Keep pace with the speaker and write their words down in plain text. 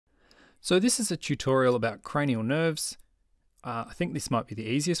So this is a tutorial about cranial nerves. I think this might be the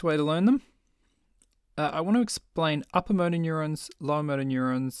easiest way to learn them. I want to explain upper motor neurons, lower motor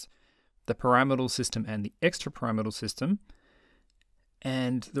neurons, the pyramidal system and the extrapyramidal system,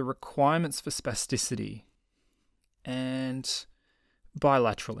 and the requirements for spasticity and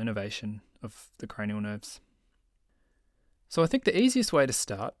bilateral innervation of the cranial nerves. So I think the easiest way to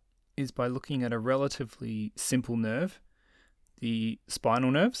start is by looking at a relatively simple nerve, the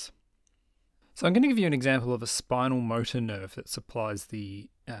spinal nerves. So I'm going to give you an example of a spinal motor nerve that supplies the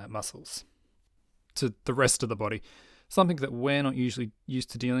muscles to the rest of the body, something that we're not usually used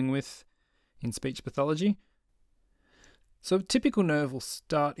to dealing with in speech pathology. So a typical nerve will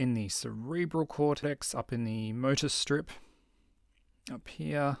start in the cerebral cortex, up in the motor strip, up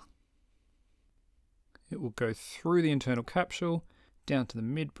here. It will go through the internal capsule, down to the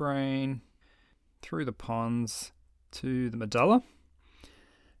midbrain, through the pons, to the medulla.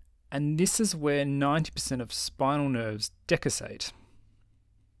 And this is where 90% of spinal nerves decussate.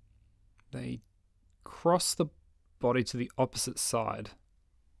 They cross the body to the opposite side.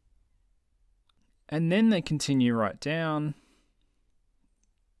 And then they continue right down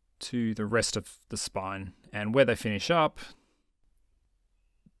to the rest of the spine. And where they finish up,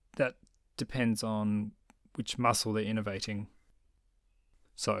 that depends on which muscle they're innervating.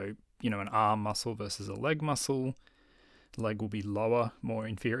 So, an arm muscle versus a leg muscle. The leg will be lower, more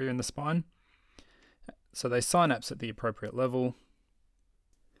inferior in the spine. So they synapse at the appropriate level.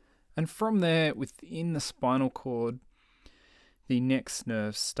 And from there, within the spinal cord, the next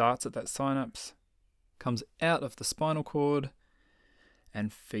nerve starts at that synapse, comes out of the spinal cord,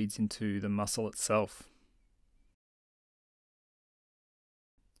 and feeds into the muscle itself.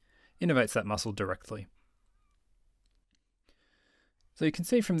 Innervates that muscle directly. So you can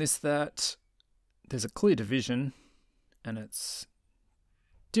see from this that there's a clear division, and it's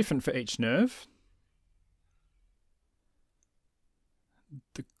different for each nerve.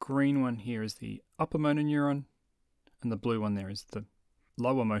 The green one here is the upper motor neuron, and the blue one there is the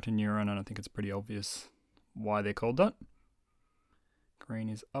lower motor neuron, and I think it's pretty obvious why they're called that. Green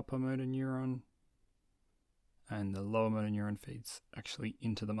is upper motor neuron, and the lower motor neuron feeds actually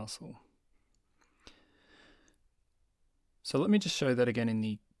into the muscle. So let me just show that again in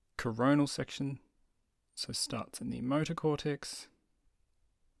the coronal section. So starts in the motor cortex,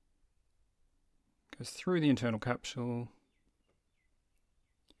 goes through the internal capsule,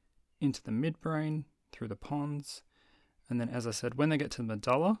 into the midbrain, through the pons, and then, as I said, when they get to the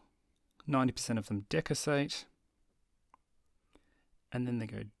medulla, 90% of them decussate, and then they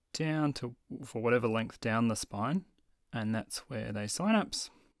go down to, for whatever length down the spine, and that's where they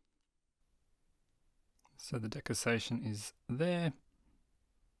synapse. So the decussation is there.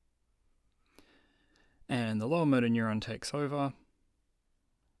 And the lower motor neuron takes over,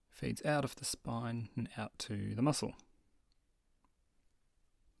 feeds out of the spine and out to the muscle.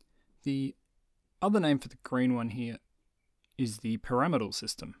 The other name for the green one here is the pyramidal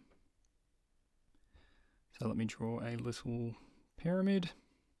system. So let me draw a little pyramid.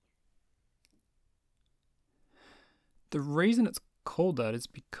 The reason it's called that is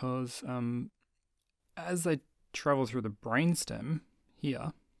because as they travel through the brainstem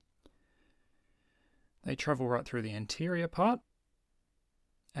here, they travel right through the anterior part,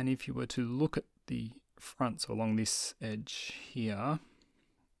 and if you were to look at the front, so along this edge here,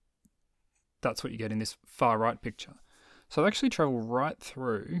 that's what you get in this far right picture. So they actually travel right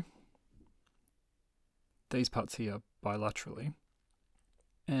through these parts here bilaterally,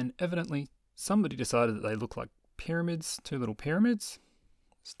 and evidently somebody decided that they look like pyramids, two little pyramids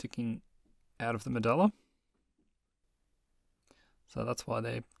sticking out of the medulla. So that's why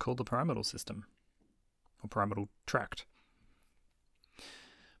they're called the pyramidal system, or pyramidal tract.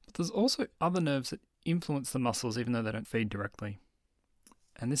 But there's also other nerves that influence the muscles even though they don't feed directly.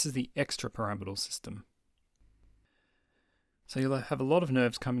 And this is the extrapyramidal system. So you'll have a lot of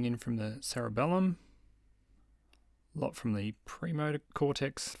nerves coming in from the cerebellum, a lot from the premotor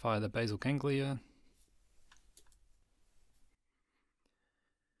cortex via the basal ganglia.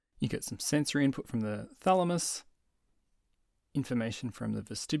 You get some sensory input from the thalamus, information from the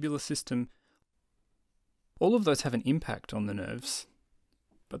vestibular system. All of those have an impact on the nerves,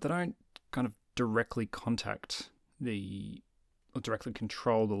 but they don't kind of directly contact or directly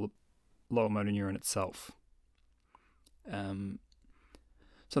control the lower motor neuron itself.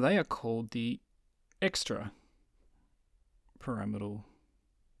 So they are called the extrapyramidal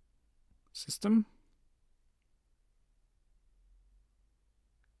system.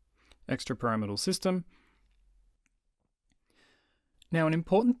 Extrapyramidal system. Now, an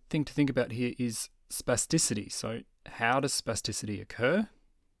important thing to think about here is spasticity. So how does spasticity occur?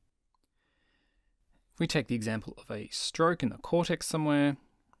 we take the example of a stroke in the cortex somewhere,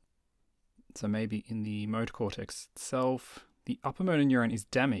 so maybe in the motor cortex itself, the upper motor neuron is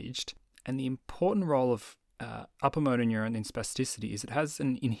damaged, and the important role of upper motor neuron in spasticity is it has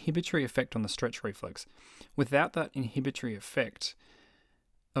an inhibitory effect on the stretch reflex. Without that inhibitory effect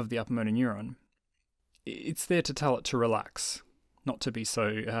of the upper motor neuron, it's there to tell it to relax, not to be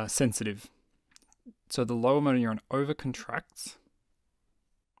so sensitive. So the lower motor neuron overcontracts,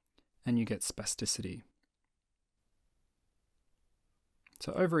 and you get spasticity.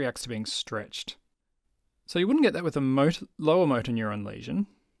 So overreacts to being stretched. So you wouldn't get that with a lower motor neuron lesion.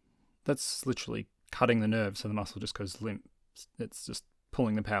 That's literally cutting the nerve so the muscle just goes limp. It's just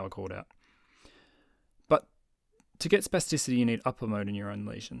pulling the power cord out. But to get spasticity, you need upper motor neuron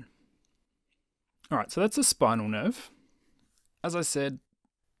lesion. Alright, so that's a spinal nerve. As I said,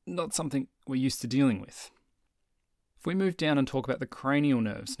 not something we're used to dealing with. If we move down and talk about the cranial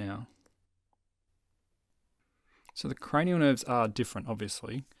nerves now. So the cranial nerves are different,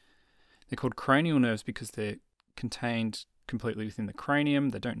 obviously. They're called cranial nerves because they're contained completely within the cranium.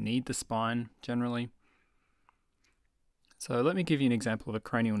 They don't need the spine, generally. So let me give you an example of a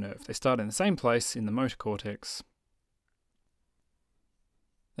cranial nerve. They start in the same place in the motor cortex.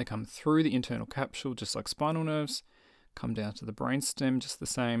 They come through the internal capsule, just like spinal nerves, come down to the brainstem, just the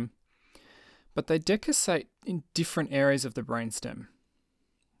same. But they decussate in different areas of the brainstem,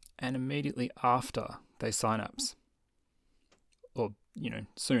 and immediately after they synapse, or,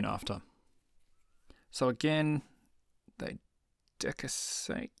 soon after. So again, they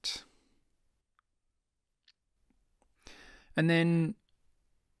decussate, and then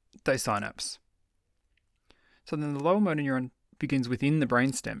they synapse. So then the lower motor neuron begins within the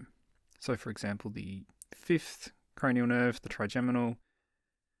brainstem. So for example, the fifth cranial nerve, the trigeminal,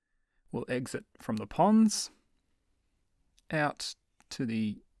 will exit from the pons out to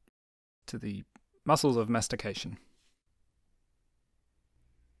the muscles of mastication.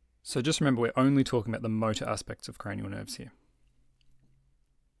 So just remember, we're only talking about the motor aspects of cranial nerves here.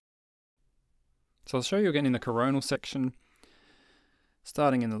 So I'll show you again in the coronal section,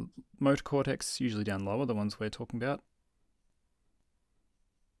 starting in the motor cortex, usually down lower, the ones we're talking about,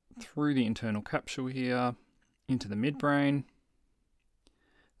 through the internal capsule here, into the midbrain.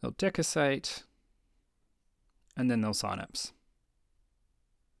 They'll decussate, and then they'll synapse.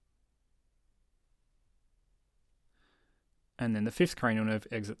 And then the fifth cranial nerve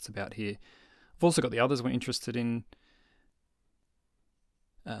exits about here. I've also got the others we're interested in.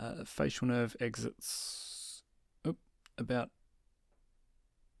 Facial nerve exits about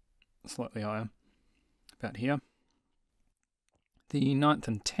slightly higher, about here. The 9th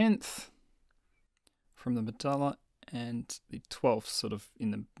and 10th from the medulla, and the 12th sort of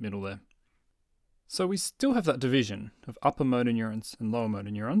in the middle there. So we still have that division of upper motor neurons and lower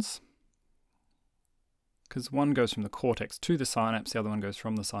motor neurons, because one goes from the cortex to the synapse, the other one goes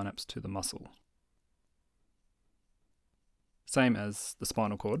from the synapse to the muscle. Same as the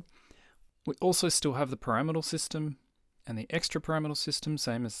spinal cord. We also still have the pyramidal system and the extrapyramidal system,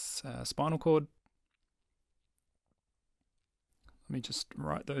 same as spinal cord. Let me just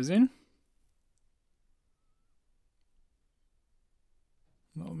write those in.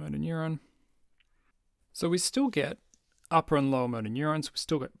 Lower motor neuron. So we still get upper and lower motor neurons, we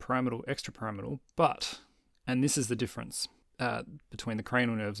still get pyramidal, extrapyramidal, but, and this is the difference between the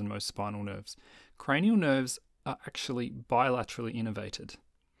cranial nerves and most spinal nerves, cranial nerves are actually bilaterally innervated.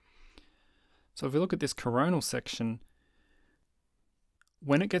 So if we look at this coronal section,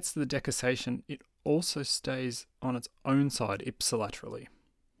 when it gets to the decussation, it also stays on its own side ipsilaterally.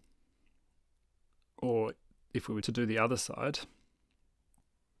 Or if we were to do the other side,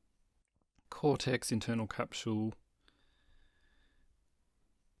 cortex, internal capsule,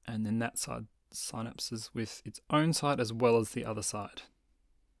 and then that side synapses with its own side as well as the other side.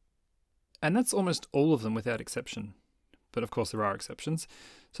 And that's almost all of them without exception. But of course there are exceptions.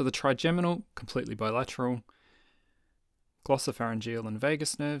 So the trigeminal, completely bilateral. Glossopharyngeal and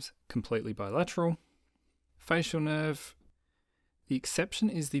vagus nerves, completely bilateral. Facial nerve, the exception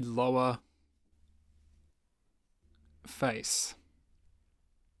is the lower face.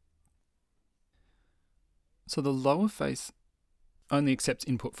 So the lower face only accepts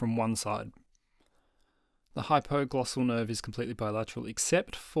input from one side. The hypoglossal nerve is completely bilateral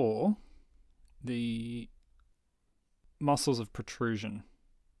except for the muscles of protrusion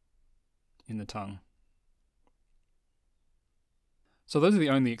in the tongue. So those are the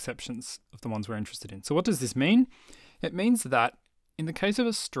only exceptions of the ones we're interested in. So what does this mean? It means that in the case of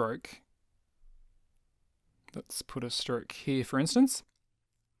a stroke, let's put a stroke here for instance,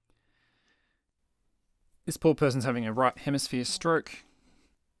 this poor person's having a right hemisphere stroke.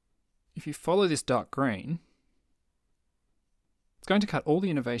 if you follow this dark green, it's going to cut all the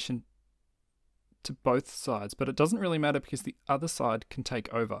innervation to both sides, but it doesn't really matter because the other side can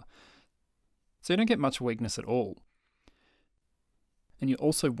take over. So you don't get much weakness at all. And you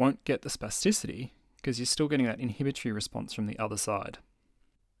also won't get the spasticity because you're still getting that inhibitory response from the other side.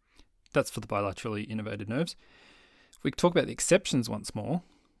 That's for the bilaterally innervated nerves. If we talk about the exceptions once more,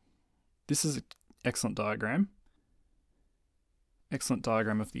 this is an excellent diagram. Excellent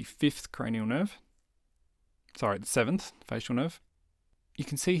diagram of the 5th cranial nerve. Sorry, the 7th facial nerve. You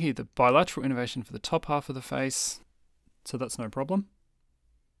can see here the bilateral innervation for the top half of the face, so that's no problem.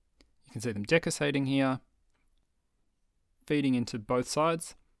 You can see them decussating here, feeding into both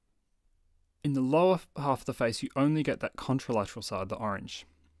sides. In the lower half of the face, you only get that contralateral side, the orange.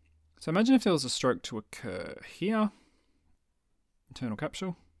 So imagine if there was a stroke to occur here, internal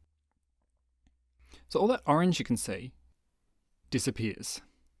capsule. So all that orange you can see disappears.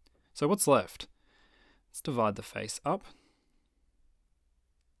 So what's left? Let's divide the face up.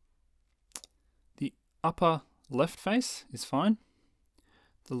 The upper left face is fine.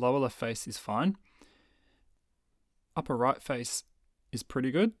 The lower left face is fine. Upper right face is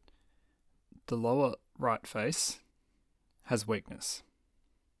pretty good. The lower right face has weakness.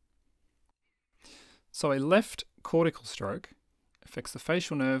 So a left cortical stroke affects the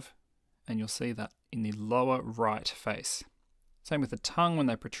facial nerve, and you'll see that in the lower right face. Same with the tongue when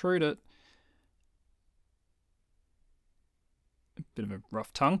they protrude it. A bit of a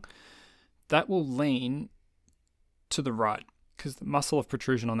rough tongue. That will lean to the right because the muscle of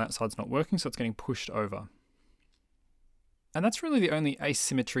protrusion on that side's not working, so it's getting pushed over. And that's really the only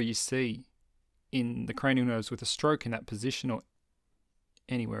asymmetry you see in the cranial nerves with a stroke in that position or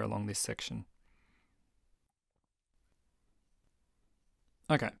anywhere along this section.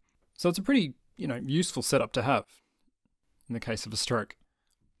 Okay, so it's a pretty, useful setup to have in the case of a stroke.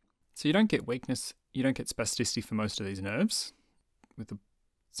 So you don't get weakness, you don't get spasticity for most of these nerves with a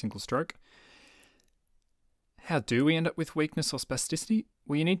single stroke. How do we end up with weakness or spasticity?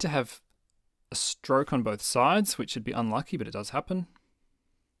 Well, you need to have a stroke on both sides, which would be unlucky, but it does happen.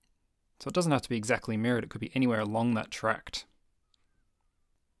 So it doesn't have to be exactly mirrored, it could be anywhere along that tract.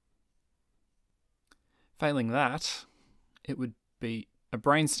 Failing that, it would be a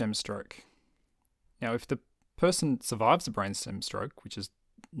brainstem stroke. Now, if the person survives a brainstem stroke, which is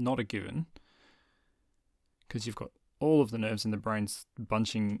not a given, because you've got all of the nerves in the brain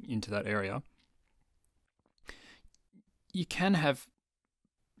bunching into that area, you can have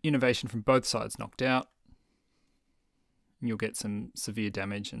innervation from both sides knocked out, and you'll get some severe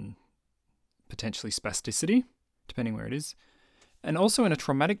damage and potentially spasticity, depending where it is. And also in a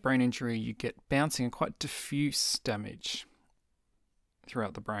traumatic brain injury, you get bouncing and quite diffuse damage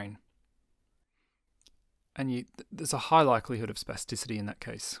throughout the brain. And there's a high likelihood of spasticity in that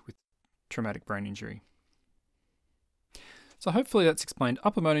case with traumatic brain injury. So hopefully that's explained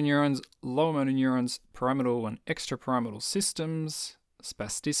upper motor neurons, lower motor neurons, pyramidal and extrapyramidal systems,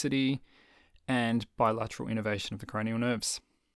 spasticity, and bilateral innervation of the cranial nerves.